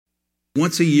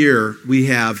Once a year, we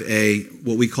have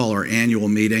what we call our annual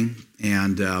meeting,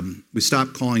 and we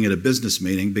stopped calling it a business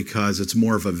meeting because it's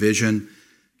more of a vision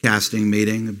casting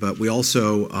meeting, but we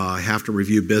also have to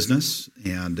review business,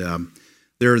 and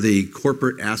there are the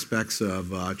corporate aspects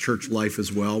of church life as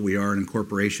well. We are an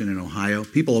incorporation in Ohio.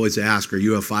 People always ask, are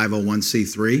you a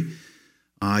 501c3?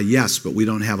 Yes, but we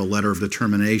don't have a letter of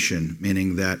determination,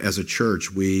 meaning that as a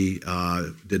church, we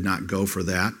did not go for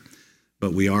that.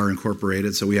 But we are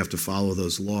incorporated, so we have to follow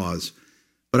those laws.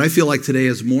 But I feel like today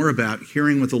is more about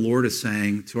hearing what the Lord is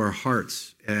saying to our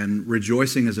hearts and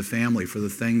rejoicing as a family for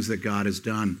the things that God has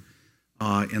done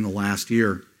in the last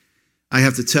year. I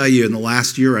have to tell you, in the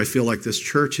last year, I feel like this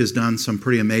church has done some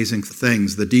pretty amazing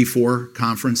things. The D4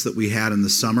 conference that we had in the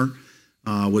summer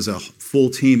was a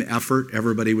full team effort.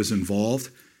 Everybody was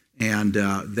involved. And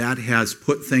that has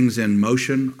put things in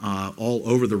motion all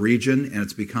over the region, and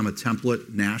it's become a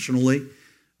template nationally.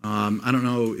 I don't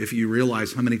know if you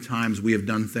realize how many times we have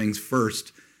done things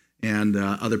first, and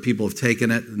other people have taken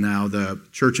it. Now the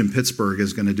church in Pittsburgh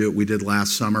is going to do what we did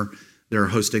last summer. They're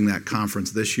hosting that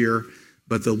conference this year.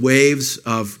 But the waves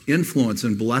of influence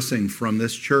and blessing from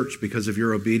this church because of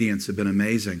your obedience have been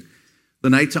amazing. The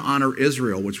Night to Honor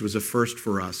Israel, which was a first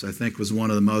for us, I think was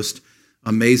one of the most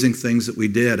amazing things that we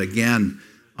did. Again,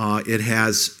 it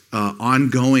has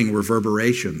ongoing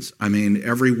reverberations. I mean,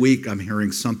 every week I'm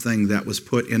hearing something that was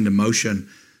put into motion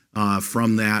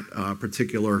from that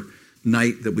particular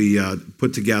night that we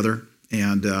put together.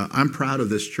 And I'm proud of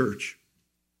this church.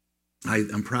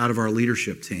 I'm proud of our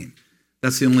leadership team.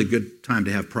 That's the only good time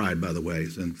to have pride, by the way,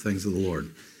 is in things of the Lord.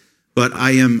 But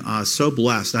I am so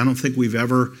blessed. I don't think we've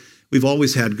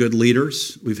always had good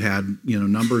leaders. We've had,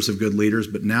 numbers of good leaders,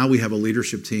 but now we have a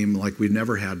leadership team like we've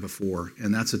never had before.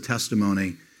 And that's a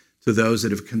testimony to those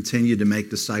that have continued to make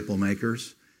disciple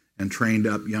makers and trained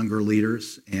up younger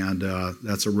leaders. And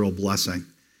that's a real blessing.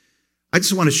 I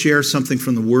just want to share something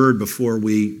from the Word before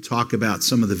we talk about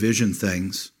some of the vision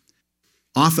things.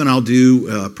 Often I'll do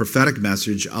a prophetic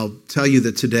message. I'll tell you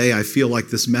that today I feel like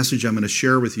this message I'm going to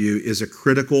share with you is a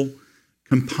critical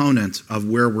component of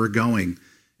where we're going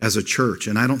as a church.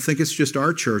 And I don't think it's just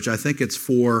our church. I think it's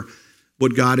for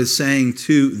what God is saying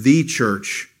to the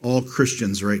church, all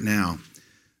Christians right now.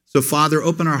 So Father,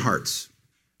 open our hearts.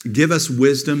 Give us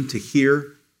wisdom to hear.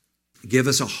 Give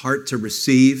us a heart to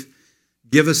receive.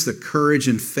 Give us the courage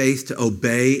and faith to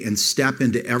obey and step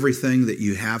into everything that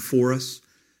you have for us.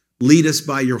 Lead us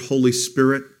by your Holy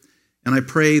Spirit. And I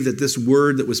pray that this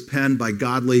word that was penned by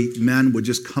godly men would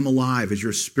just come alive as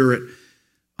your Spirit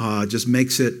just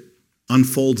makes it,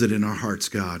 unfolds it in our hearts,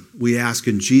 God. We ask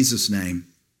in Jesus' name,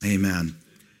 amen.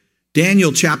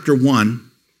 Daniel chapter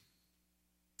 1,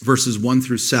 verses 1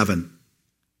 through 7.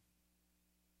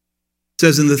 It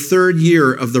says, in the third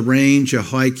year of the reign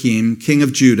Jehoiakim, king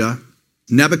of Judah,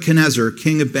 Nebuchadnezzar,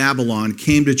 king of Babylon,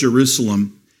 came to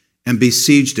Jerusalem and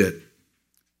besieged it.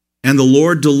 And the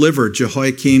Lord delivered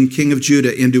Jehoiakim, king of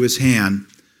Judah, into his hand,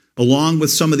 along with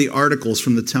some of the articles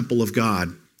from the temple of God.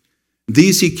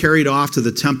 These he carried off to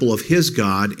the temple of his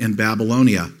God in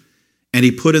Babylonia, and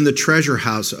he put in the treasure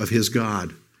house of his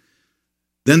God.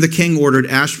 Then the king ordered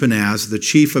Ashpenaz, the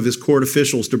chief of his court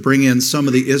officials, to bring in some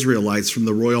of the Israelites from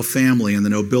the royal family and the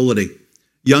nobility,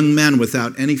 young men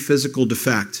without any physical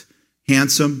defect,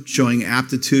 handsome, showing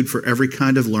aptitude for every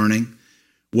kind of learning,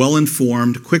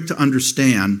 well-informed, quick to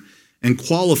understand, and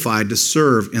qualified to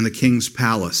serve in the king's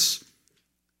palace.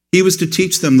 He was to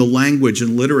teach them the language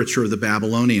and literature of the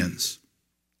Babylonians.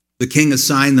 The king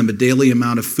assigned them a daily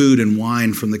amount of food and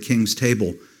wine from the king's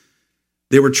table.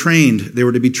 They were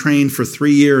to be trained for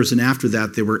 3 years, and after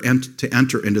that they were to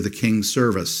enter into the king's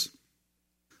service.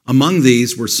 Among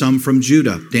these were some from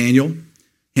Judah: Daniel,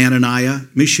 Hananiah,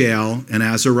 Mishael, and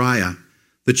Azariah.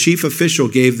 The chief official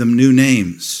gave them new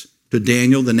names. To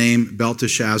Daniel the name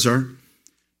Belteshazzar,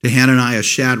 to Hananiah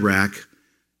Shadrach,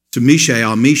 to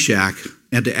Mishael Meshach,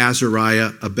 and to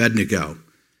Azariah Abednego.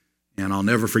 And I'll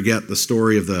never forget the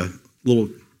story of the little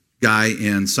guy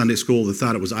in Sunday school that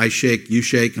thought it was I shake, you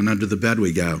shake, and under the bed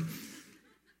we go.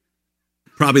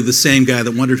 Probably the same guy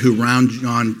that wondered who Round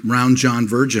John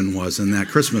Virgin was in that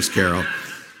Christmas carol.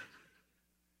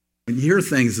 When you hear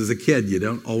things as a kid, you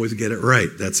don't always get it right.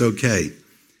 That's okay.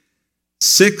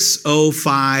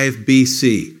 605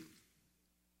 BC.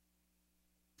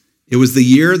 It was the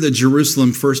year that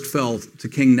Jerusalem first fell to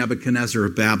King Nebuchadnezzar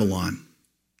of Babylon.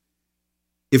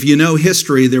 If you know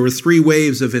history, there were 3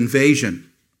 waves of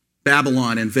invasion.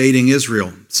 Babylon invading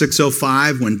Israel.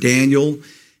 605, when Daniel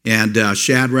and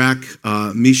Shadrach,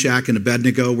 Meshach, and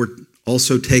Abednego were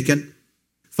also taken.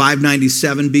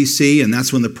 597 BC, and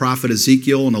that's when the prophet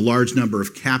Ezekiel and a large number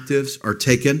of captives are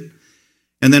taken.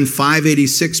 And then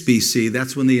 586 BC,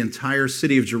 that's when the entire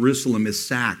city of Jerusalem is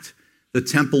sacked. The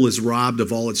temple is robbed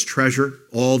of all its treasure.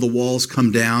 All the walls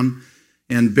come down,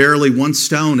 and barely one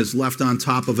stone is left on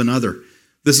top of another.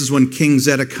 This is when King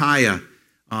Zedekiah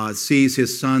sees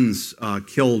his sons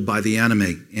killed by the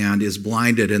enemy and is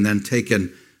blinded and then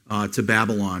taken to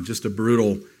Babylon. Just a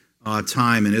brutal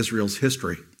time in Israel's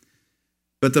history.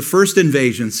 But the first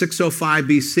invasion, 605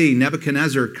 BC,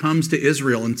 Nebuchadnezzar comes to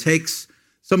Israel and takes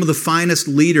some of the finest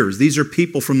leaders. These are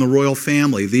people from the royal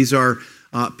family. These are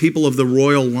people of the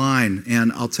royal line,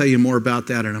 and I'll tell you more about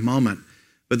that in a moment.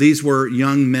 But these were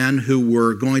young men who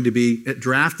were going to be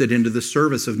drafted into the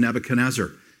service of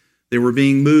Nebuchadnezzar. They were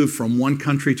being moved from one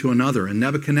country to another, and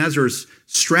Nebuchadnezzar's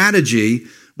strategy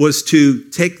was to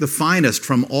take the finest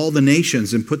from all the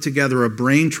nations and put together a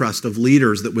brain trust of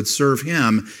leaders that would serve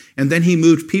him, and then he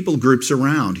moved people groups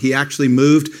around. He actually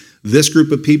moved this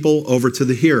group of people over to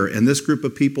here, and this group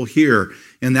of people here,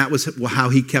 and that was how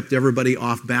he kept everybody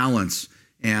off balance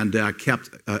and kept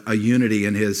a unity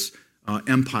in his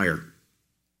empire.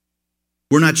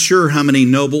 We're not sure how many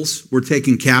nobles were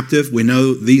taken captive. We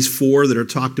know these 4 that are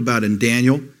talked about in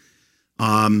Daniel.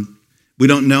 We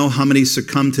don't know how many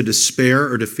succumbed to despair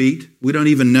or defeat. We don't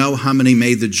even know how many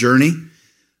made the journey.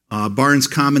 Barnes'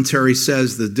 commentary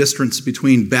says the distance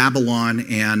between Babylon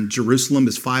and Jerusalem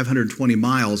is 520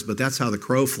 miles, but that's how the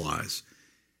crow flies.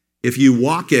 If you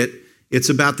walk it, it's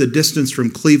about the distance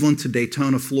from Cleveland to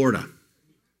Daytona, Florida.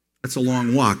 That's a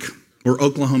long walk. Or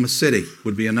Oklahoma City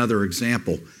would be another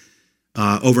example.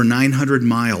 Over 900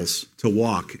 miles to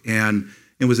walk. And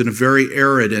it was in a very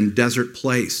arid and desert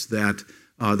place that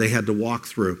they had to walk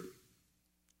through.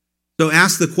 So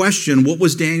ask the question, what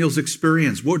was Daniel's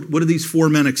experience? What did these 4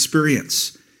 men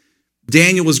experience?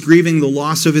 Daniel was grieving the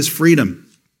loss of his freedom.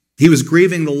 He was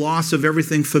grieving the loss of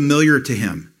everything familiar to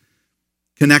him.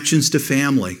 Connections to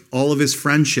family, all of his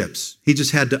friendships. He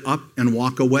just had to up and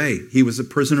walk away. He was a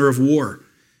prisoner of war.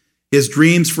 His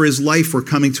dreams for his life were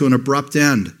coming to an abrupt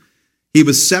end. He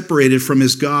was separated from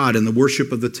his God and the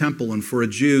worship of the temple, and for a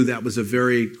Jew, that was a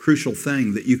very crucial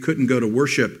thing, that you couldn't go to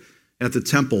worship at the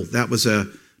temple. That was a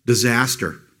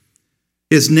disaster.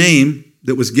 His name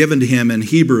that was given to him in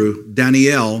Hebrew,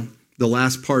 Daniel, the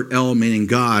last part El meaning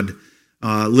God,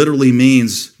 literally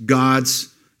means God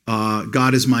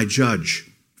is my judge.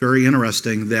 Very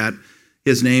interesting that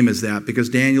his name is that, because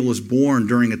Daniel was born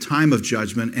during a time of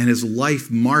judgment, and his life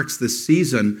marks the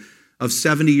season of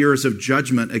 70 years of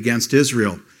judgment against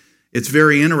Israel. It's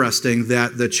very interesting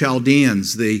that the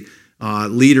Chaldeans, the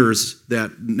leaders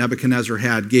that Nebuchadnezzar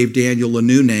had, gave Daniel a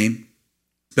new name.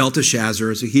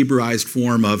 Belteshazzar is a Hebraized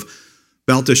form of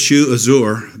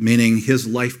Belteshazzar, meaning his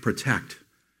life protect.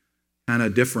 Kind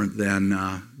of different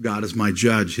than God is my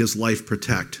judge, his life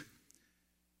protect.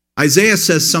 Isaiah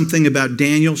says something about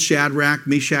Daniel, Shadrach,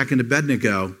 Meshach, and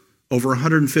Abednego over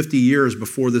 150 years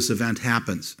before this event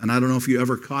happens. And I don't know if you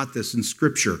ever caught this in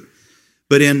Scripture,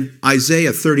 but in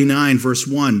Isaiah 39, verse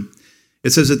 1, it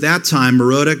says, at that time,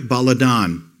 Merodach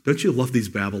Baladan. Don't you love these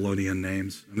Babylonian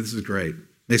names? I mean, this is great.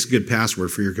 Makes a good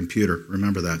password for your computer.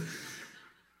 Remember that.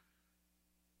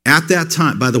 At that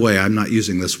time, by the way, I'm not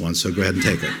using this one, so go ahead and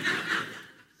take it.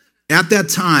 At that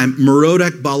time,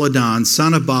 Merodach Baladan,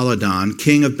 son of Baladan,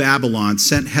 king of Babylon,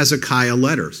 sent Hezekiah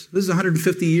letters. This is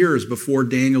 150 years before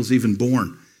Daniel's even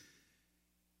born.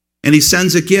 And he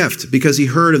sends a gift because he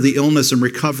heard of the illness and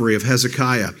recovery of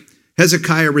Hezekiah.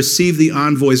 Hezekiah received the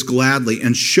envoys gladly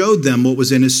and showed them what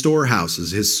was in his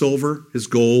storehouses, his silver, his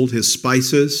gold, his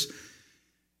spices,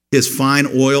 his fine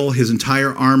oil, his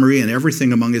entire armory, and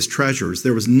everything among his treasures.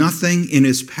 There was nothing in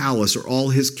his palace or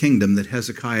all his kingdom that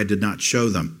Hezekiah did not show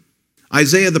them.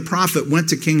 Isaiah the prophet went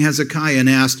to King Hezekiah and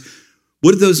asked,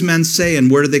 what did those men say and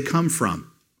where did they come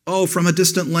from? Oh, from a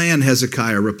distant land,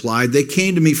 Hezekiah replied. They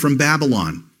came to me from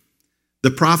Babylon. The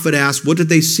prophet asked, what did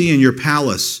they see in your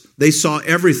palace? They saw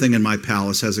everything in my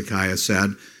palace, Hezekiah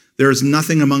said. There is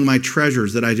nothing among my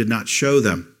treasures that I did not show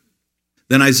them.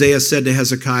 Then Isaiah said to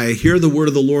Hezekiah, hear the word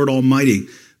of the Lord Almighty.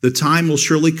 The time will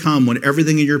surely come when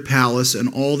everything in your palace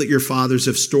and all that your fathers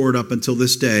have stored up until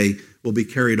this day will be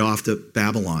carried off to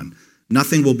Babylon.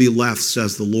 Nothing will be left,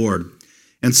 says the Lord.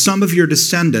 And some of your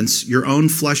descendants, your own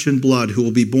flesh and blood, who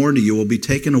will be born to you, will be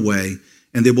taken away,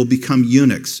 and they will become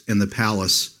eunuchs in the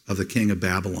palace of the king of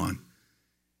Babylon.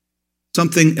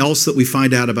 Something else that we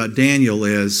find out about Daniel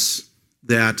is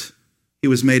that he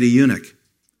was made a eunuch.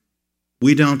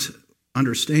 We don't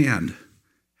understand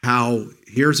how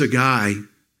here's a guy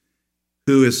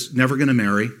who is never going to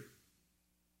marry.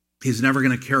 He's never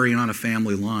going to carry on a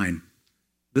family line.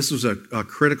 This was a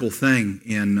critical thing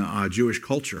in Jewish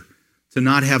culture, to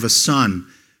not have a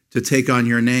son to take on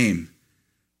your name.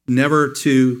 never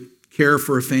to care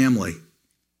for a family.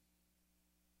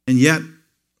 And yet,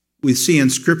 we see in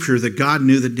Scripture that God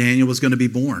knew that Daniel was going to be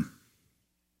born.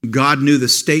 God knew the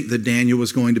state that Daniel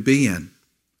was going to be in.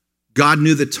 God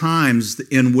knew the times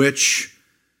in which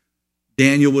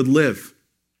Daniel would live,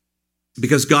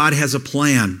 because God has a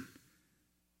plan.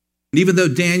 And even though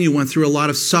Daniel went through a lot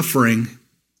of suffering,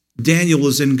 Daniel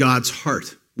was in God's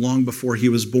heart long before he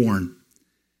was born.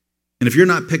 And if you're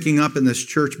not picking up in this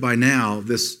church by now,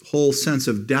 this whole sense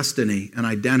of destiny and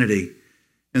identity,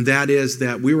 and that is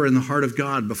that we were in the heart of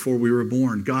God before we were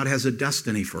born. God has a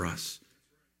destiny for us.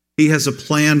 He has a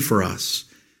plan for us.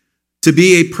 To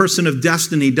be a person of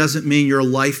destiny doesn't mean your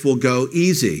life will go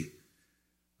easy.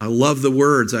 I love the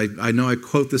words. I know I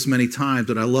quote this many times,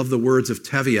 but I love the words of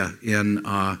Tevye in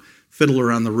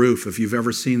Fiddler on the Roof, if you've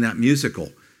ever seen that musical.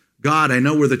 God, I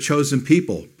know we're the chosen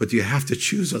people, but you have to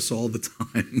choose us all the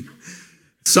time.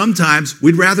 Sometimes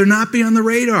we'd rather not be on the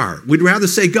radar. We'd rather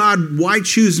say, God, why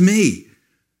choose me?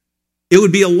 It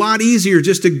would be a lot easier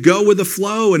just to go with the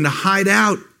flow and to hide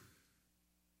out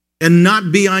and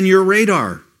not be on your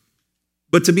radar.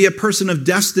 But to be a person of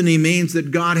destiny means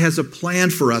that God has a plan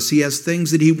for us. He has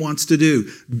things that he wants to do.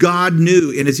 God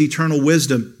knew in his eternal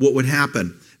wisdom what would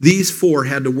happen. These four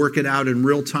had to work it out in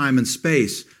real time and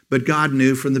space, but God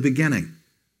knew from the beginning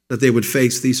that they would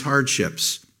face these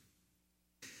hardships.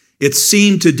 It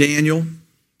seemed to Daniel,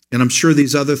 and I'm sure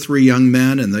these other three young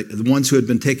men and the ones who had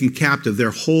been taken captive,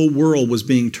 their whole world was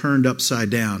being turned upside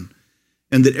down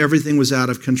and that everything was out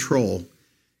of control.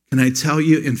 Can I tell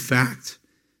you, in fact,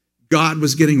 God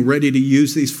was getting ready to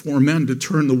use these four men to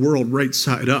turn the world right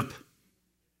side up.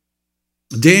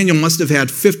 Daniel must have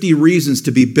had 50 reasons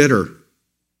to be bitter.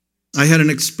 I had an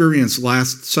experience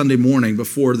last Sunday morning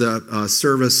before the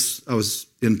service. I was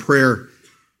in prayer,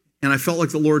 and I felt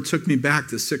like the Lord took me back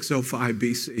to 605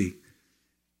 BC.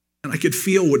 And I could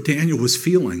feel what Daniel was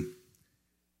feeling.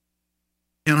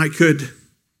 And I could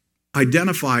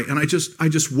identify, and I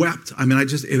just wept. I mean,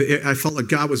 I felt like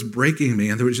God was breaking me,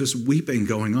 and there was just weeping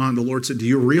going on. The Lord said, do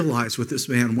you realize what this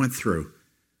man went through?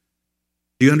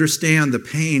 Do you understand the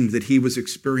pain that he was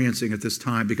experiencing at this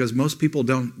time? Because most people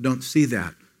don't see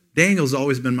that. Daniel's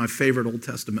always been my favorite Old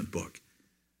Testament book,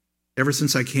 ever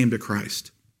since I came to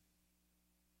Christ.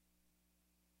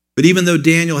 But even though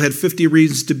Daniel had 50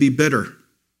 reasons to be bitter,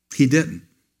 he didn't.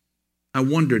 I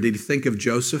wonder, did he think of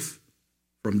Joseph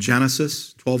from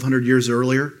Genesis, 1,200 years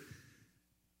earlier,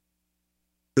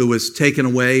 who was taken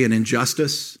away in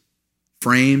injustice,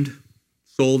 framed,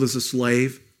 sold as a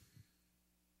slave?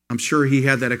 I'm sure he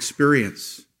had that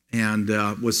experience and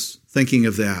was thinking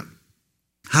of that.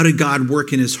 How did God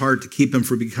work in his heart to keep him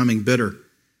from becoming bitter?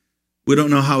 We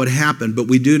don't know how it happened, but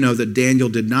we do know that Daniel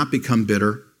did not become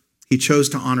bitter. He chose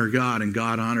to honor God, and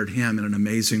God honored him in an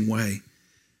amazing way.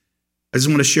 I just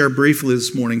want to share briefly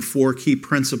this morning 4 key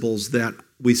principles that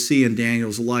we see in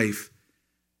Daniel's life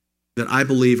that I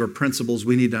believe are principles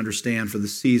we need to understand for the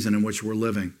season in which we're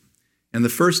living. And the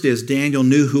first is Daniel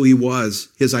knew who he was.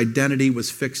 His identity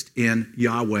was fixed in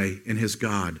Yahweh, in his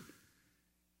God.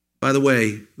 By the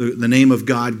way, the name of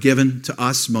God given to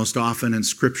us most often in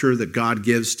Scripture that God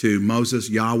gives to Moses,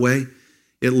 Yahweh,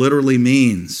 it literally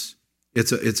means,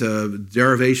 it's a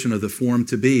derivation of the form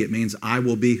to be. It means I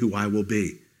will be who I will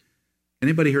be.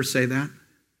 Anybody here say that?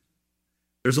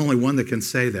 There's only one that can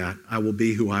say that, I will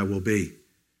be who I will be.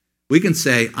 We can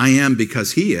say I am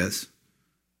because he is,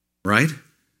 right?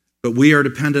 But we are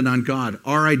dependent on God.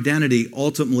 Our identity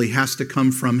ultimately has to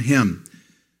come from him.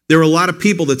 There were a lot of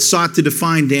people that sought to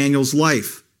define Daniel's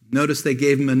life. Notice they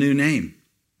gave him a new name.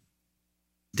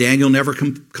 Daniel never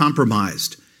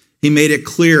compromised. He made it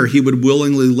clear he would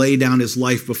willingly lay down his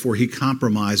life before he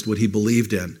compromised what he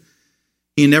believed in.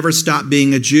 He never stopped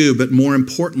being a Jew, but more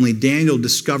importantly, Daniel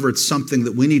discovered something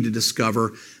that we need to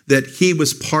discover, that he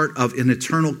was part of an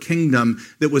eternal kingdom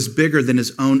that was bigger than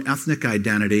his own ethnic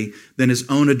identity, than his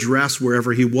own address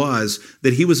wherever he was,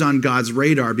 that he was on God's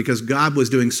radar because God was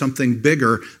doing something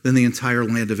bigger than the entire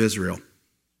land of Israel.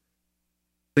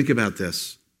 Think about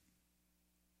this.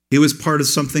 He was part of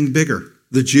something bigger.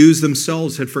 The Jews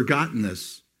themselves had forgotten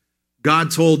this.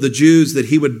 God told the Jews that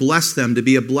he would bless them to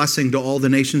be a blessing to all the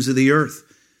nations of the earth.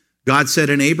 God said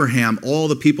in Abraham, all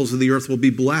the peoples of the earth will be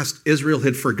blessed. Israel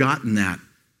had forgotten that.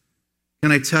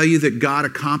 Can I tell you that God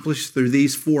accomplished through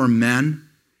these 4 men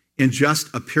in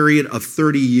just a period of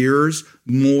 30 years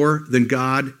more than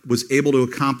God was able to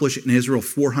accomplish in Israel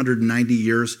 490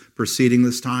 years preceding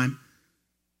this time?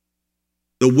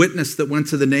 The witness that went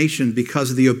to the nation because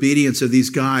of the obedience of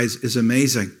these guys is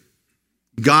amazing.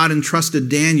 God entrusted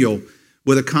Daniel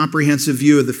with a comprehensive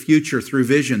view of the future through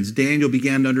visions, Daniel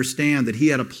began to understand that he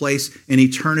had a place in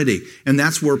eternity. And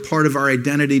that's where part of our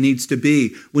identity needs to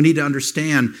be. We need to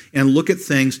understand and look at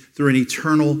things through an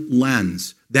eternal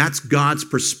lens. That's God's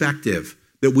perspective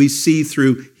that we see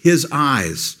through his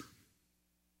eyes.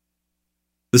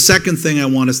 The second thing I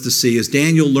want us to see is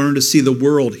Daniel learned to see the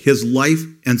world, his life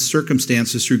and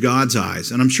circumstances through God's eyes.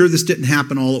 And I'm sure this didn't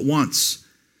happen all at once.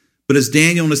 But as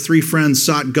Daniel and his three friends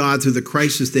sought God through the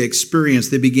crisis they experienced,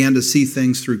 they began to see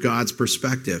things through God's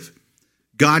perspective.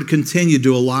 God continued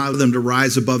to allow them to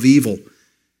rise above evil.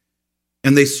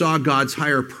 And they saw God's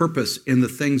higher purpose in the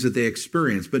things that they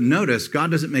experienced. But notice,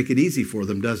 God doesn't make it easy for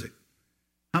them, does he?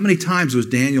 How many times was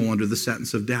Daniel under the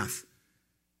sentence of death?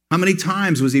 How many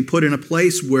times was he put in a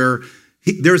place where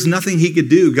there was nothing he could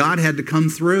do? God had to come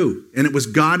through. And it was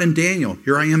God and Daniel.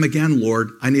 Here I am again,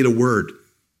 Lord. I need a word.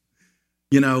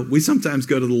 You know, we sometimes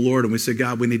go to the Lord and we say,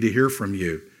 God, we need to hear from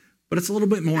you. But it's a little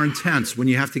bit more intense when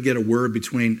you have to get a word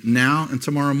between now and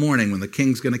tomorrow morning when the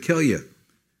king's going to kill you.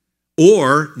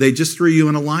 Or they just threw you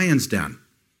in a lion's den.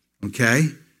 Okay?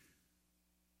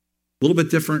 A little bit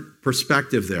different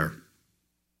perspective there.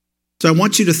 So I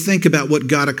want you to think about what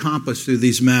God accomplished through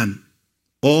these men.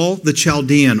 All the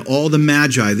Chaldean, all the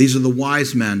Magi, these are the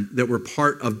wise men that were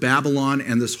part of Babylon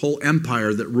and this whole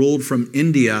empire that ruled from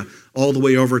India all the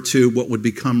way over to what would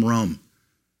become Rome.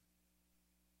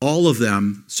 All of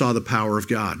them saw the power of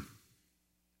God.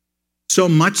 So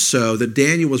much so that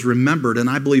Daniel was remembered, and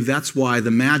I believe that's why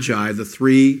the Magi, the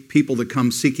three people that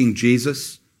come seeking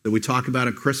Jesus that we talk about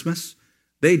at Christmas,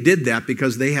 they did that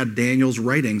because they had Daniel's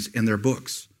writings in their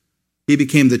books. He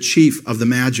became the chief of the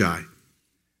Magi.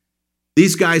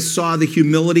 These guys saw the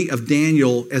humility of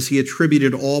Daniel as he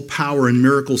attributed all power and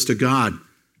miracles to God.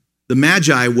 The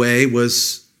Magi way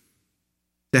was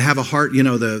to have a heart,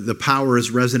 the power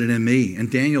is resident in me.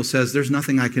 And Daniel says, there's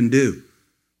nothing I can do.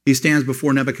 He stands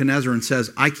before Nebuchadnezzar and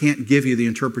says, I can't give you the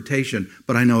interpretation,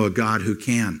 but I know a God who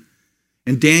can.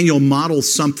 And Daniel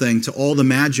models something to all the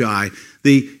Magi,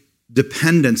 the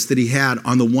dependence that he had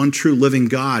on the one true living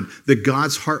God, that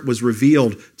God's heart was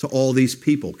revealed to all these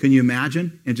people. Can you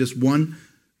imagine in just one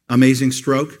amazing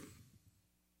stroke?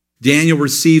 Daniel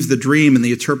receives the dream and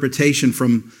the interpretation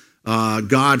from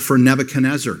God for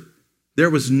Nebuchadnezzar. There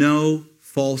was no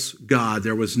false God.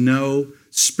 There was no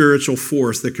spiritual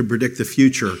force that could predict the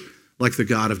future like the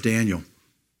God of Daniel,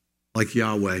 like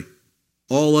Yahweh.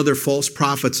 All other false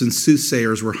prophets and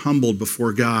soothsayers were humbled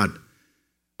before God.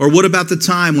 Or what about the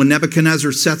time when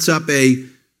Nebuchadnezzar sets up a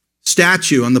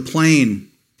statue on the plain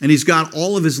and he's got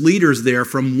all of his leaders there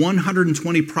from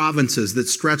 120 provinces that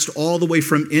stretched all the way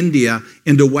from India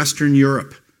into Western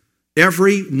Europe.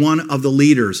 Every one of the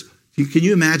leaders. Can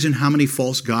you imagine how many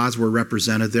false gods were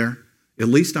represented there? At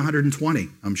least 120,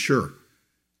 I'm sure.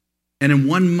 And in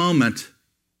one moment,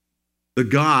 the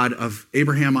God of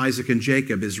Abraham, Isaac, and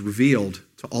Jacob is revealed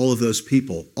to all of those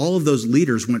people. All of those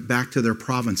leaders went back to their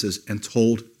provinces and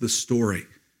told the story.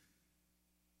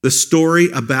 The story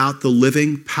about the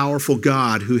living, powerful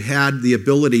God who had the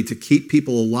ability to keep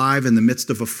people alive in the midst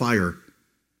of a fire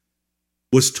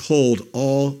was told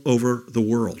all over the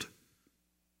world.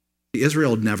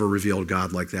 Israel had never revealed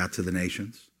God like that to the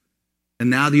nations. And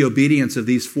now the obedience of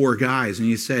these four guys, and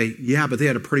you say, yeah, but they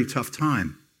had a pretty tough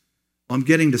time. Well, I'm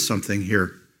getting to something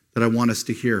here that I want us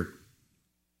to hear.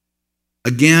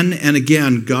 Again and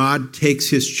again, God takes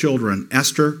his children,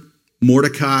 Esther,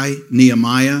 Mordecai,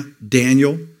 Nehemiah,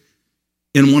 Daniel,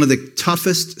 in one of the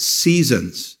toughest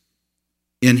seasons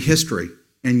in history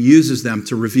and uses them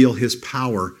to reveal his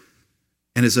power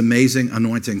and his amazing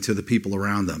anointing to the people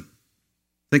around them.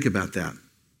 Think about that.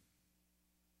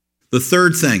 The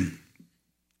third thing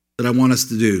that I want us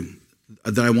to do,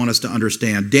 that I want us to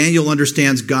understand, Daniel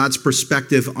understands God's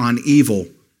perspective on evil.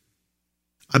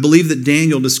 I believe that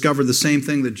Daniel discovered the same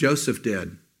thing that Joseph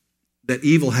did, that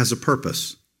evil has a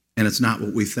purpose, and it's not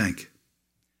what we think.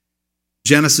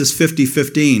 Genesis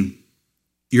 50:15,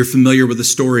 you're familiar with the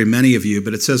story, many of you,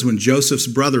 but it says when Joseph's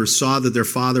brothers saw that their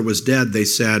father was dead, they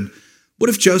said, what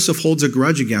if Joseph holds a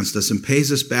grudge against us and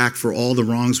pays us back for all the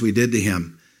wrongs we did to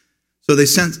him? So they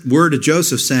sent word to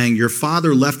Joseph saying, your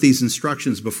father left these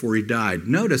instructions before he died.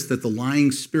 Notice that the lying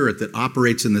spirit that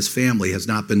operates in this family has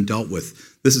not been dealt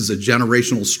with. This is a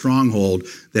generational stronghold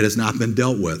that has not been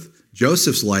dealt with.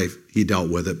 Joseph's life, he dealt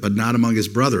with it, but not among his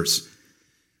brothers.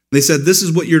 They said, this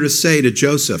is what you're to say to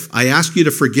Joseph. I ask you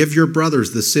to forgive your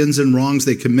brothers the sins and wrongs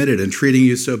they committed in treating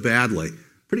you so badly.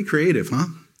 Pretty creative, huh?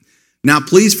 Now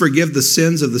please forgive the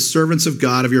sins of the servants of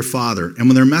God of your father. And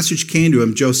when their message came to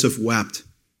him, Joseph wept.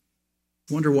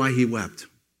 I wonder why he wept.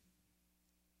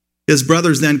 His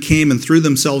brothers then came and threw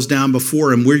themselves down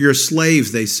before him. We're your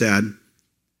slaves, they said.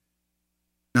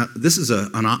 Now, this is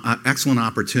an excellent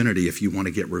opportunity if you want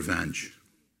to get revenge.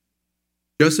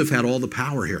 Joseph had all the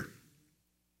power here.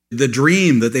 The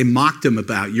dream that they mocked him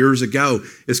about years ago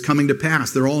is coming to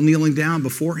pass. They're all kneeling down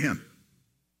before him.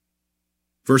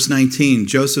 Verse 19,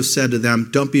 Joseph said to them,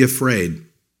 "Don't be afraid.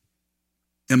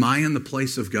 Am I in the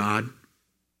place of God?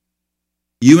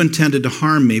 You intended to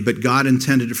harm me, but God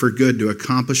intended it for good to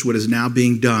accomplish what is now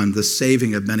being done, the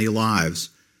saving of many lives.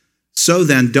 So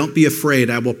then, don't be afraid.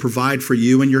 I will provide for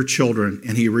you and your children."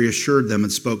 And he reassured them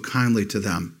and spoke kindly to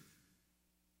them.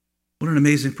 What an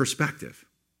amazing perspective.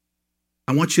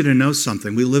 I want you to know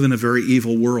something. We live in a very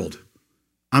evil world.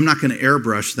 I'm not going to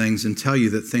airbrush things and tell you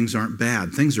that things aren't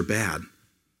bad. Things are bad.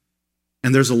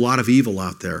 And there's a lot of evil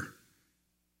out there.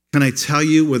 Can I tell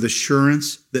you with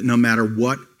assurance that no matter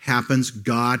what happens,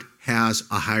 God has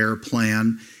a higher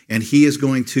plan, and he is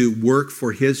going to work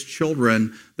for his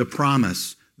children the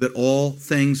promise that all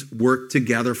things work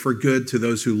together for good to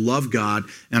those who love God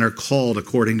and are called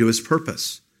according to his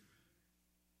purpose.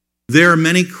 There are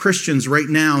many Christians right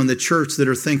now in the church that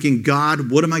are thinking, "God,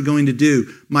 what am I going to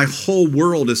do? My whole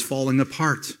world is falling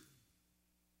apart."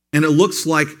 And it looks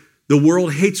like the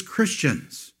world hates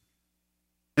Christians.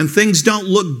 And things don't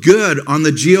look good on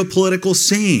the geopolitical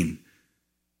scene.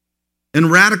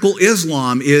 And radical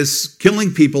Islam is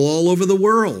killing people all over the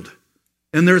world.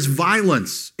 And there's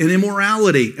violence and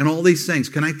immorality and all these things.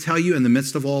 Can I tell you in the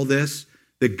midst of all this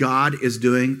that God is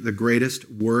doing the greatest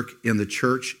work in the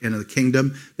church and in the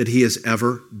kingdom that he has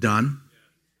ever done?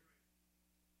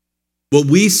 What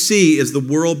we see is the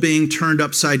world being turned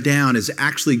upside down is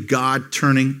actually God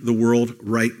turning the world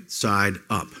right side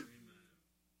up.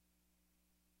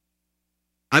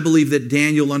 I believe that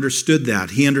Daniel understood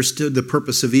that. He understood the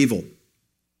purpose of evil.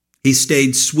 He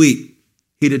stayed sweet.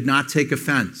 He did not take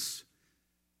offense.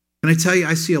 Can I tell you,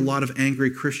 I see a lot of angry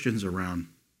Christians around.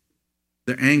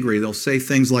 They're angry. They'll say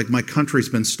things like, "My country's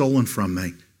been stolen from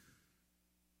me."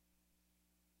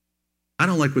 I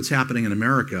don't like what's happening in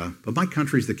America, but my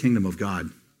country's the kingdom of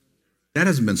God. That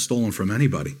hasn't been stolen from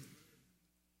anybody.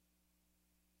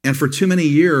 And for too many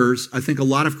years, I think a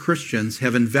lot of Christians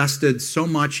have invested so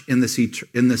much in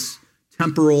this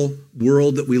temporal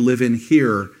world that we live in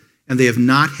here, and they have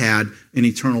not had an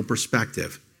eternal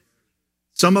perspective.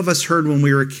 Some of us heard when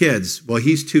we were kids, "Well,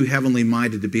 he's too heavenly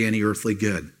minded to be any earthly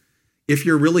good." If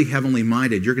you're really heavenly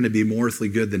minded, you're going to be more earthly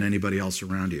good than anybody else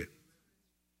around you,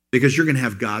 because you're going to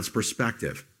have God's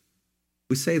perspective.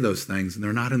 We say those things, and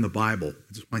they're not in the Bible.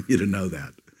 I just want you to know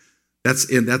that. That's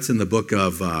in the book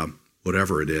of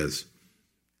whatever it is.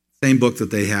 Same book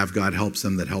that they have, God Helps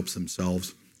Them That Helps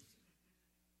Themselves.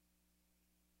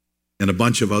 And a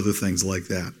bunch of other things like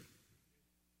that.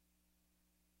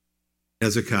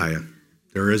 Hezekiah.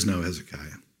 There is no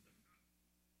Hezekiah.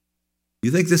 You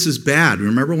think this is bad?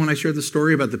 Remember when I shared the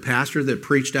story about the pastor that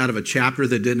preached out of a chapter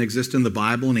that didn't exist in the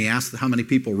Bible, and he asked how many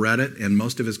people read it, and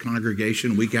most of his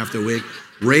congregation, week after week,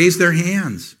 raised their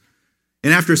hands.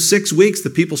 And after 6 weeks, the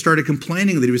people started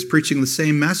complaining that he was preaching the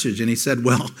same message, and he said,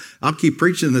 "Well, I'll keep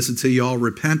preaching this until you all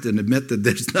repent and admit that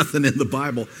there's nothing in the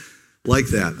Bible like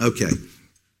that." Okay.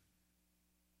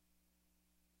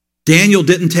 Daniel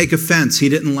didn't take offense. He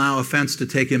didn't allow offense to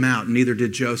take him out, and neither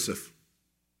did Joseph.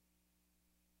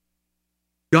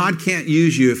 God can't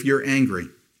use you if you're angry.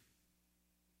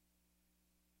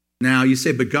 Now, you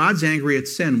say, "But God's angry at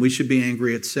sin. We should be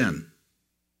angry at sin."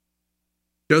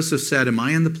 Joseph said, "Am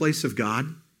I in the place of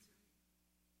God?"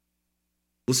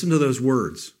 Listen to those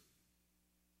words.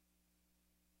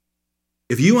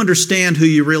 If you understand who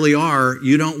you really are,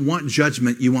 you don't want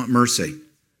judgment, you want mercy.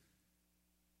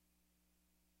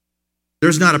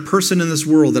 There's not a person in this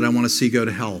world that I want to see go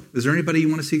to hell. Is there anybody you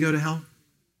want to see go to hell?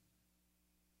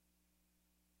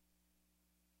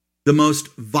 The most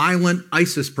violent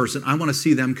ISIS person, I want to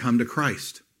see them come to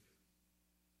Christ.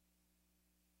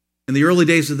 In the early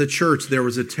days of the church, there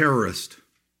was a terrorist.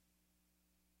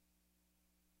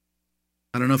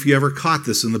 I don't know if you ever caught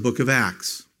this in the book of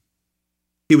Acts.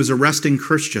 He was arresting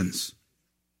Christians.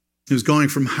 He was going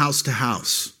from house to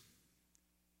house.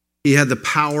 He had the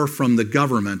power from the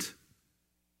government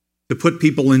to put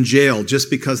people in jail just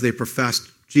because they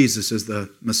professed Jesus as the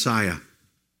Messiah.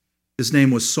 His name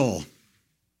was Saul.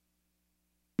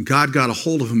 God got a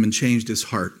hold of him and changed his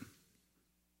heart.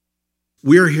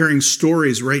 We are hearing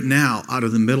stories right now out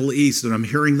of the Middle East, and I'm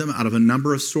hearing them out of a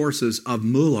number of sources of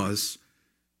mullahs,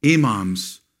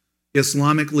 imams,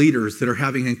 Islamic leaders that are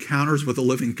having encounters with the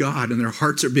living God, and their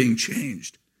hearts are being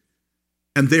changed.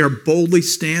 And they are boldly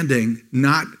standing,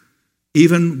 not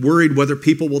even worried whether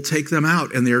people will take them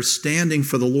out, and they are standing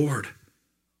for the Lord.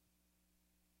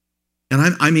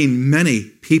 And I mean many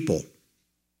people.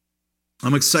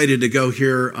 I'm excited to go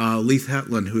hear Leith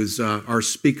Hetland, who's our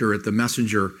speaker at the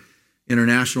Messenger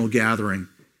International Gathering,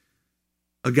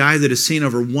 a guy that has seen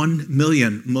over 1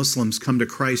 million Muslims come to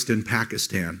Christ in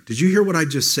Pakistan. Did you hear what I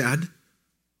just said?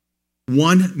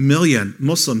 1 million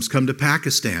Muslims come to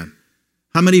Pakistan.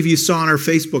 How many of you saw on our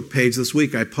Facebook page this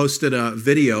week, I posted a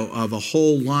video of a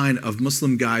whole line of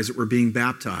Muslim guys that were being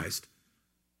baptized.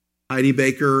 Heidi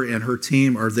Baker and her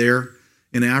team are there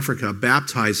in Africa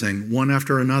baptizing one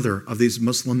after another of these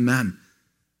Muslim men.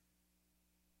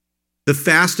 The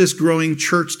fastest growing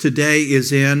church today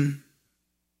is in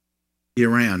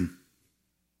Iran.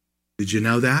 Did you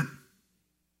know that?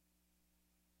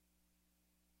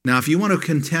 Now, if you want to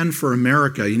contend for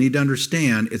America, you need to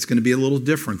understand it's going to be a little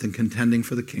different than contending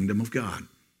for the kingdom of God.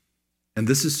 And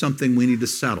this is something we need to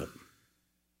settle.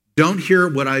 Don't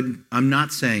hear what I'm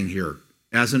not saying here.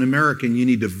 As an American, you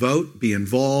need to vote, be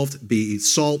involved, be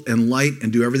salt and light,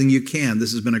 and do everything you can.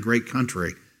 This has been a great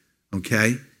country,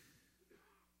 okay?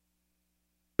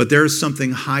 But there is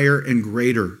something higher and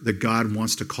greater that God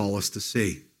wants to call us to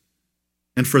see.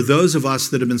 And for those of us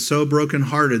that have been so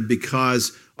brokenhearted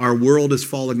because our world is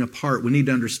falling apart, we need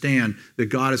to understand that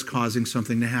God is causing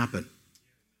something to happen.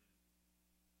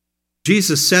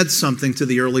 Jesus said something to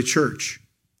the early church.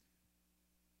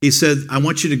 He said, I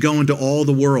want you to go into all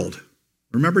the world.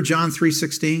 Remember John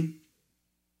 3:16?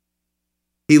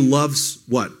 He loves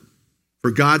what? For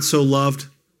God so loved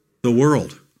the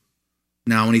world.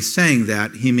 Now, when he's saying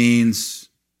that, he means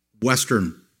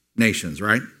Western nations,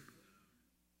 right?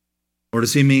 Or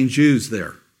does he mean Jews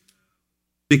there?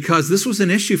 Because this was an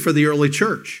issue for the early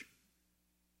church.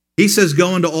 He says,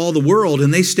 go into all the world,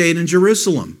 and they stayed in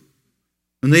Jerusalem.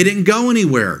 And they didn't go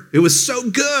anywhere. It was so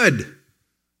good.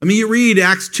 I mean, you read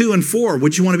Acts 2 and 4.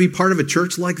 Would you want to be part of a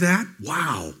church like that?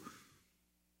 Wow.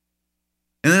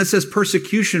 And then it says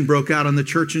persecution broke out on the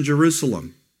church in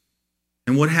Jerusalem.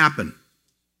 And what happened?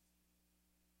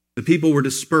 The people were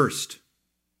dispersed.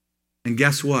 And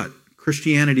guess what?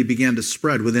 Christianity began to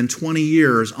spread within 20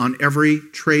 years on every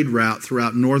trade route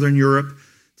throughout Northern Europe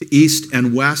to East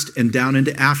and West and down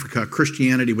into Africa.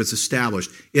 Christianity was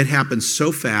established. It happened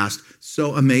so fast,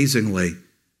 so amazingly.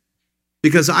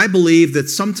 Because I believe that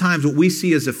sometimes what we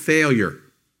see as a failure,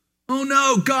 oh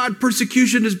no, God,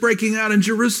 persecution is breaking out in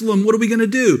Jerusalem. What are we going to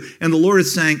do? And the Lord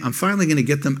is saying, I'm finally going to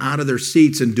get them out of their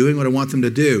seats and doing what I want them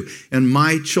to do. And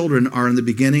my children are in the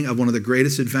beginning of one of the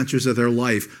greatest adventures of their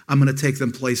life. I'm going to take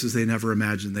them places they never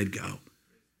imagined they'd go.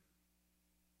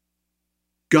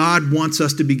 God wants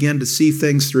us to begin to see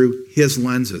things through his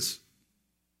lenses,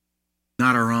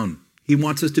 not our own. He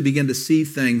wants us to begin to see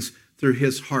things through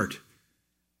his heart.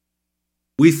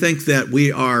 We think that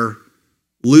we are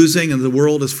losing and the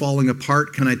world is falling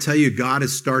apart. Can I tell you, God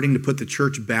is starting to put the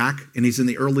church back, and he's in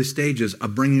the early stages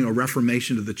of bringing a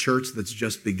reformation to the church that's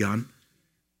just begun.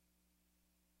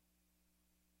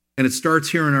 And it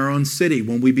starts here in our own city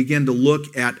when we begin to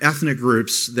look at ethnic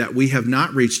groups that we have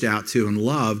not reached out to and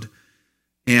loved,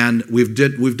 and we've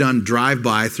done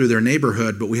drive-by through their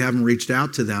neighborhood, but we haven't reached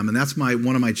out to them. And that's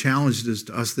one of my challenges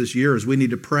to us this year is we need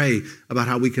to pray about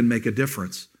how we can make a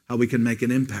difference, how we can make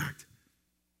an impact.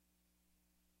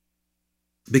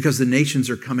 Because the nations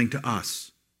are coming to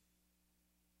us.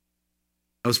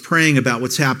 I was praying about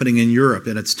what's happening in Europe,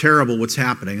 and it's terrible what's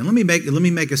happening. And let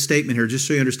me make a statement here just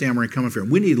so you understand where I'm coming from.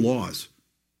 We need laws.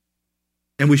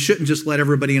 And we shouldn't just let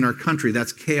everybody in our country.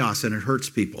 That's chaos, and it hurts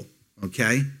people,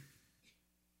 okay?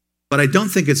 But I don't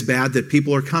think it's bad that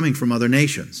people are coming from other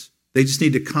nations. They just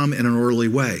need to come in an orderly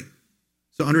way.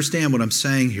 So understand what I'm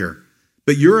saying here.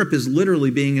 But Europe is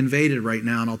literally being invaded right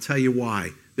now, and I'll tell you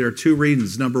why. There are two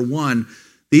reasons. Number one,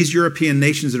 these European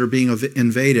nations that are being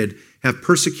invaded have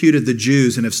persecuted the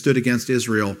Jews and have stood against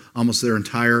Israel almost their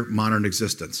entire modern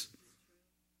existence.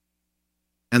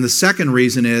 And the second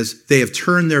reason is they have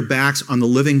turned their backs on the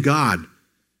living God.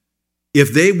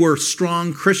 If they were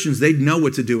strong Christians, they'd know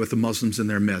what to do with the Muslims in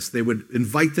their midst. They would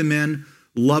invite them in,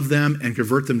 love them, and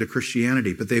convert them to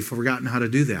Christianity, but they've forgotten how to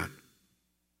do that.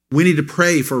 We need to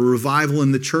pray for a revival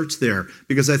in the church there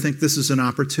because I think this is an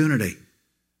opportunity.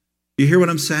 You hear what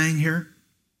I'm saying here?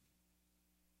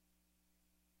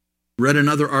 Read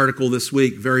another article this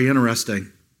week, very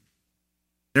interesting.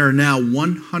 There are now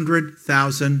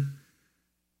 100,000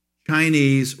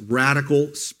 Chinese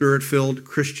radical, spirit-filled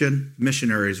Christian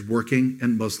missionaries working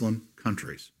in Muslim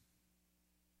countries.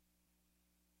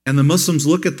 And the Muslims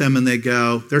look at them and they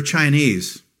go, they're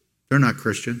Chinese. They're not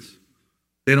Christians.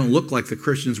 They don't look like the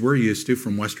Christians we're used to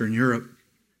from Western Europe.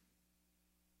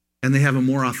 And they have a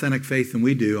more authentic faith than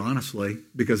we do, honestly,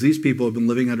 because these people have been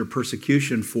living under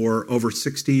persecution for over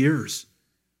 60 years.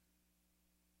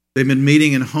 They've been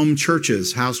meeting in home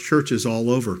churches, house churches all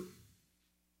over.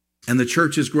 And the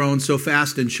church has grown so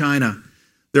fast in China.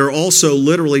 There are also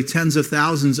literally tens of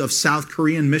thousands of South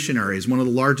Korean missionaries. One of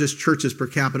the largest churches per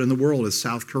capita in the world is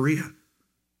South Korea.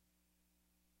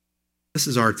 This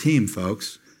is our team,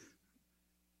 folks.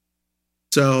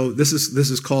 So this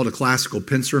is called a classical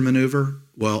pincer maneuver.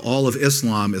 Well, all of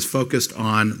Islam is focused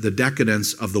on the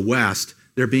decadence of the West.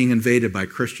 They're being invaded by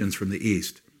Christians from the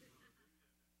East.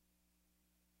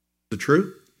 Is it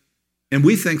true? And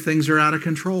we think things are out of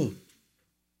control.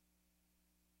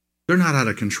 They're not out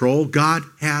of control. God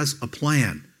has a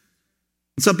plan.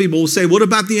 And some people will say, what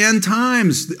about the end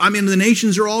times? I mean, the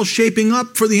nations are all shaping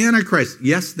up for the Antichrist.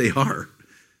 Yes, they are.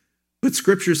 But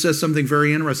Scripture says something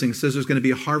very interesting. It says there's going to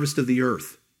be a harvest of the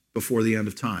earth before the end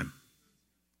of time.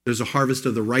 There's a harvest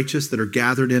of the righteous that are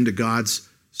gathered into God's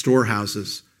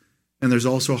storehouses. And there's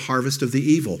also a harvest of the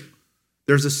evil.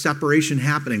 There's a separation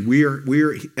happening.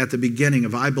 We're at the beginning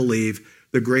of, I believe,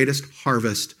 the greatest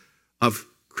harvest of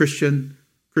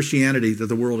Christianity that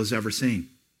the world has ever seen.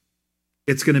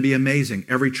 It's going to be amazing.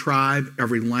 Every tribe,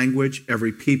 every language,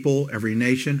 every people, every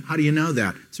nation. How do you know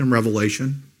that? It's in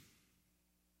Revelation.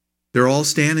 They're all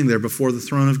standing there before the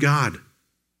throne of God,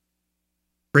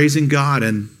 praising God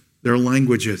in their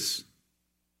languages.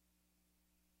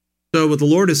 So what the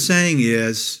Lord is saying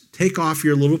is, take off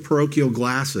your little parochial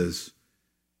glasses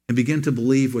and begin to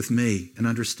believe with me and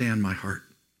understand my heart.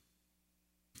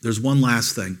 There's one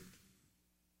last thing.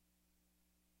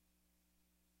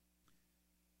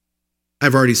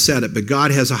 I've already said it, but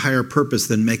God has a higher purpose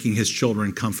than making his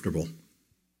children comfortable.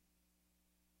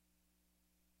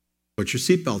 Put your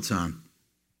seatbelts on.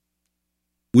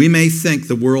 We may think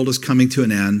the world is coming to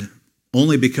an end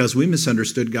only because we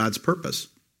misunderstood God's purpose.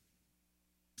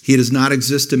 He does not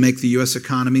exist to make the U.S.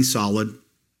 economy solid.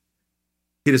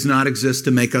 He does not exist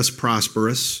to make us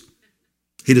prosperous.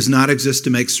 He does not exist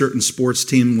to make certain sports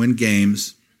teams win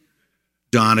games.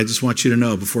 Don, I just want you to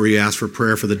know before you ask for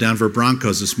prayer for the Denver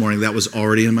Broncos this morning, that was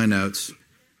already in my notes.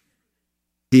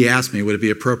 He asked me, would it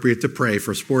be appropriate to pray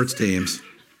for sports teams?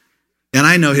 And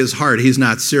I know his heart. He's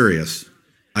not serious,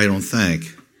 I don't think.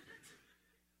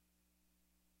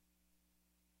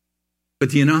 But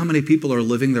do you know how many people are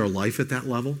living their life at that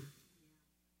level?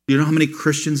 Do you know how many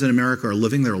Christians in America are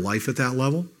living their life at that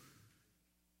level?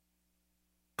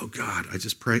 Oh, God, I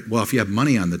just pray. Well, if you have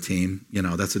money on the team,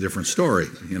 that's a different story,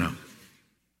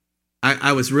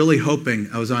 I was really hoping,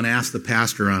 I was on Ask the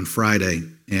Pastor on Friday,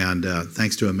 and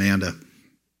thanks to Amanda.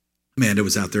 Amanda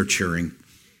was out there cheering.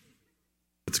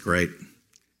 That's great.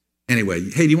 Anyway,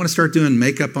 hey, do you want to start doing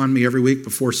makeup on me every week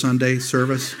before Sunday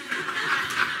service?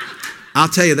 I'll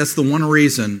tell you, that's the one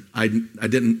reason I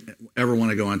didn't ever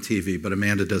want to go on TV, but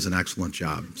Amanda does an excellent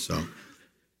job. So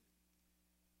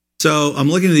I'm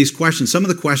looking at these questions. Some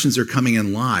of the questions are coming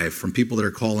in live from people that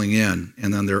are calling in,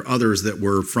 and then there are others that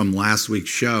were from last week's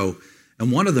show.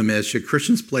 And one of them is, should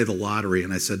Christians play the lottery?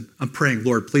 And I said, I'm praying,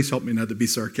 Lord, please help me not to be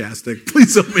sarcastic.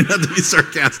 Please help me not to be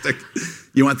sarcastic.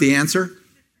 You want the answer?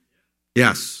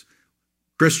 Yes.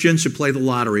 Christians should play the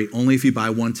lottery only if you buy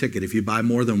one ticket. If you buy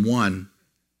more than one,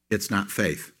 it's not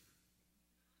faith.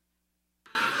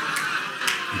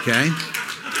 Okay?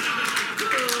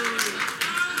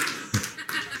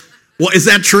 Well, is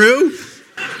that true?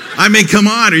 I mean, come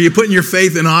on. Are you putting your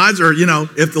faith in odds? Or,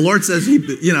 if the Lord says,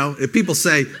 if people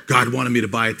say, God wanted me to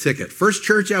buy a ticket. First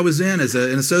church I was in as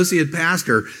an associate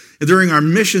pastor, during our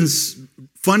missions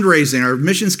fundraising, our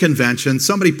missions convention,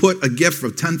 somebody put a gift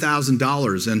of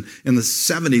 $10,000. And in the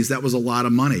 70s, that was a lot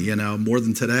of money, more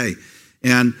than today.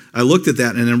 And I looked at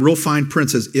that, and in real fine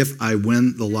print says, if I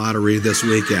win the lottery this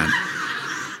weekend.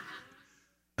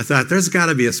 I thought, there's got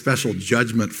to be a special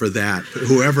judgment for that,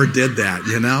 whoever did that,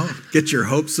 Get your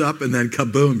hopes up, and then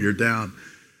kaboom, you're down.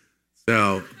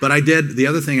 So, but I did, the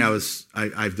other thing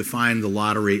I've defined the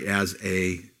lottery as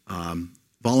a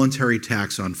voluntary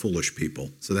tax on foolish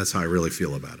people. So that's how I really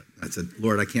feel about it. I said,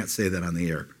 Lord, I can't say that on the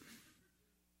air.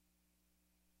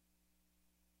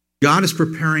 God is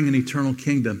preparing an eternal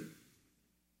kingdom.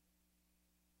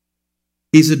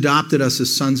 He's adopted us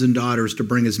as sons and daughters to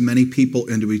bring as many people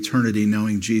into eternity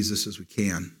knowing Jesus as we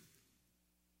can.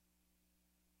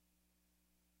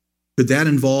 Could that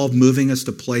involve moving us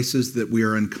to places that we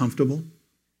are uncomfortable?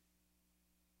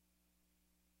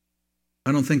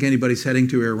 I don't think anybody's heading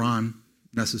to Iran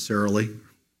necessarily,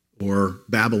 or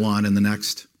Babylon in the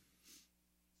next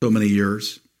so many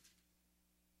years.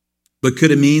 But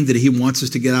could it mean that he wants us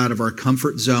to get out of our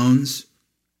comfort zones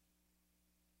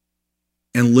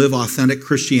and live authentic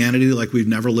Christianity like we've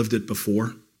never lived it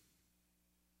before?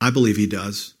 I believe he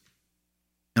does.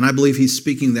 And I believe he's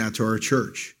speaking that to our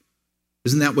church.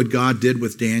 Isn't that what God did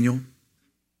with Daniel?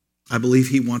 I believe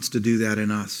he wants to do that in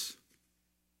us.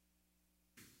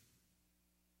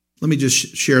 Let me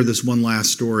just share this one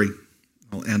last story.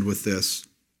 I'll end with this.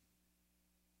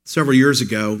 Several years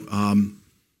ago,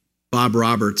 Bob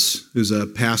Roberts, who's a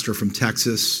pastor from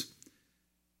Texas,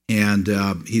 and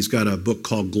he's got a book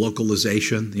called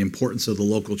Glocalization, The Importance of the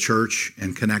Local Church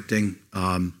and Connecting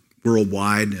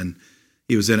Worldwide. And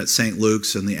he was in at St.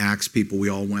 Luke's, and the Acts people, we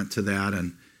all went to that,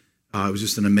 and it was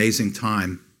just an amazing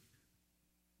time.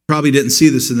 Probably didn't see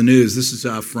this in the news. This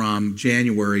is from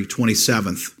January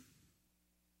 27th.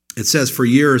 It says, for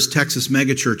years, Texas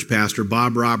megachurch pastor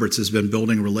Bob Roberts has been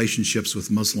building relationships with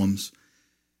Muslims.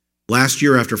 Last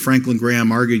year, after Franklin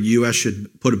Graham argued the U.S.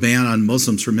 should put a ban on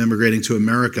Muslims from immigrating to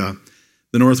America,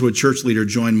 the Northwood church leader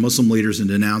joined Muslim leaders in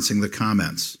denouncing the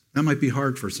comments. That might be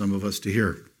hard for some of us to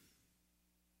hear.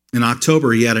 In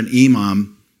October, he and an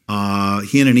imam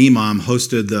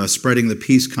hosted the Spreading the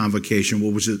Peace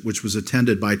convocation, which was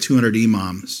attended by 200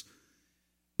 imams.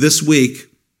 This week,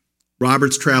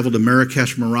 Roberts traveled to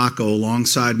Marrakesh, Morocco,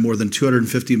 alongside more than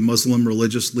 250 Muslim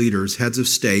religious leaders, heads of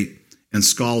state, and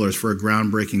scholars for a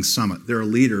groundbreaking summit. There are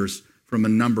leaders from a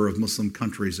number of Muslim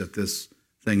countries at this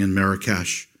thing in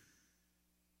Marrakesh.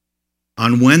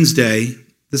 On Wednesday,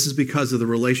 this is because of the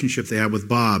relationship they had with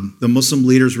Bob, the Muslim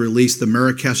leaders released the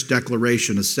Marrakesh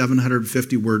Declaration, a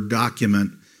 750-word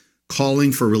document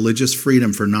calling for religious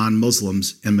freedom for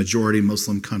non-Muslims in majority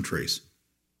Muslim countries.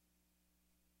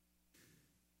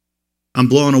 I'm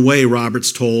blown away,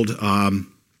 Roberts told,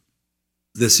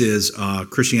 this is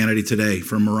Christianity Today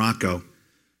from Morocco.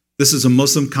 This is a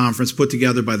Muslim conference put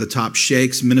together by the top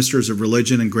sheikhs, ministers of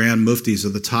religion, and grand muftis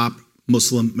of the top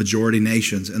Muslim majority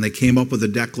nations, and they came up with a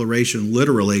declaration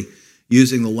literally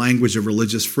using the language of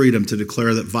religious freedom to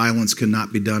declare that violence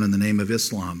cannot be done in the name of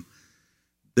Islam.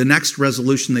 The next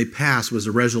resolution they passed was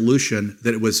a resolution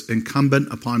that it was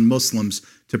incumbent upon Muslims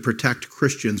to protect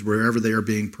Christians wherever they are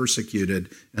being persecuted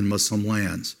in Muslim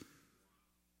lands.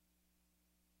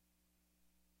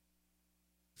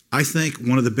 I think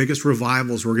one of the biggest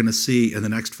revivals we're going to see in the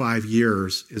next 5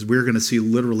 years is we're going to see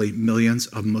literally millions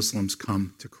of Muslims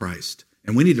come to Christ.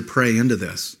 And we need to pray into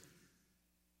this.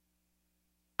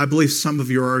 I believe some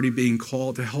of you are already being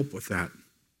called to help with that.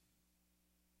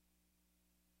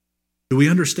 Do we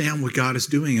understand what God is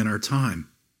doing in our time?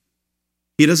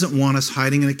 He doesn't want us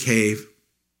hiding in a cave,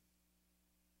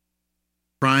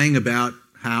 crying about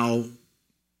how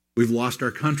we've lost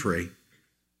our country,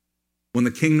 when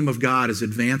the kingdom of God is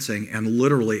advancing and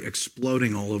literally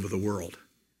exploding all over the world.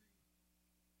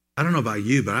 I don't know about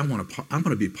you, but I want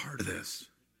to be part of this.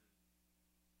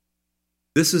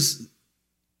 This is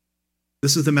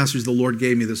the message the Lord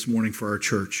gave me this morning for our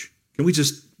church. Can we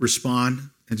just respond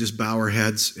and just bow our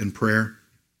heads in prayer?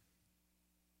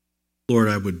 Lord,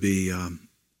 I would be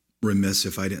remiss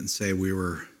if I didn't say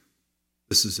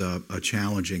this is a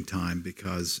challenging time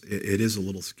because it is a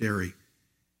little scary.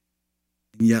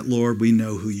 And yet, Lord, we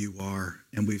know who you are,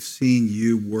 and we've seen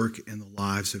you work in the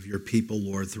lives of your people,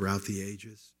 Lord, throughout the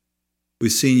ages.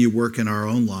 We've seen you work in our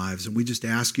own lives, and we just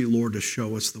ask you, Lord, to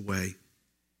show us the way.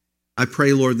 I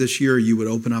pray, Lord, this year you would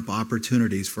open up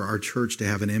opportunities for our church to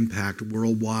have an impact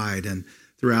worldwide and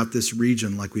throughout this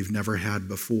region like we've never had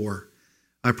before.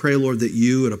 I pray, Lord, that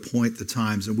you would appoint the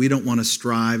times, and we don't want to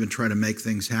strive and try to make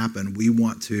things happen. We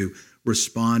want to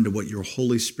respond to what your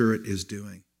Holy Spirit is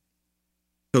doing.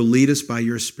 So lead us by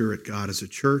your Spirit, God, as a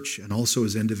church and also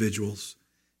as individuals.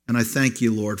 And I thank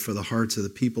you, Lord, for the hearts of the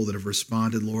people that have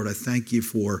responded. Lord, I thank you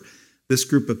for this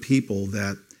group of people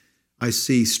that I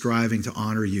see striving to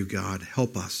honor you, God.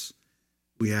 Help us.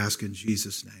 We ask in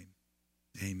Jesus' name.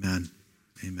 Amen.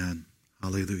 Amen.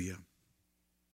 Hallelujah.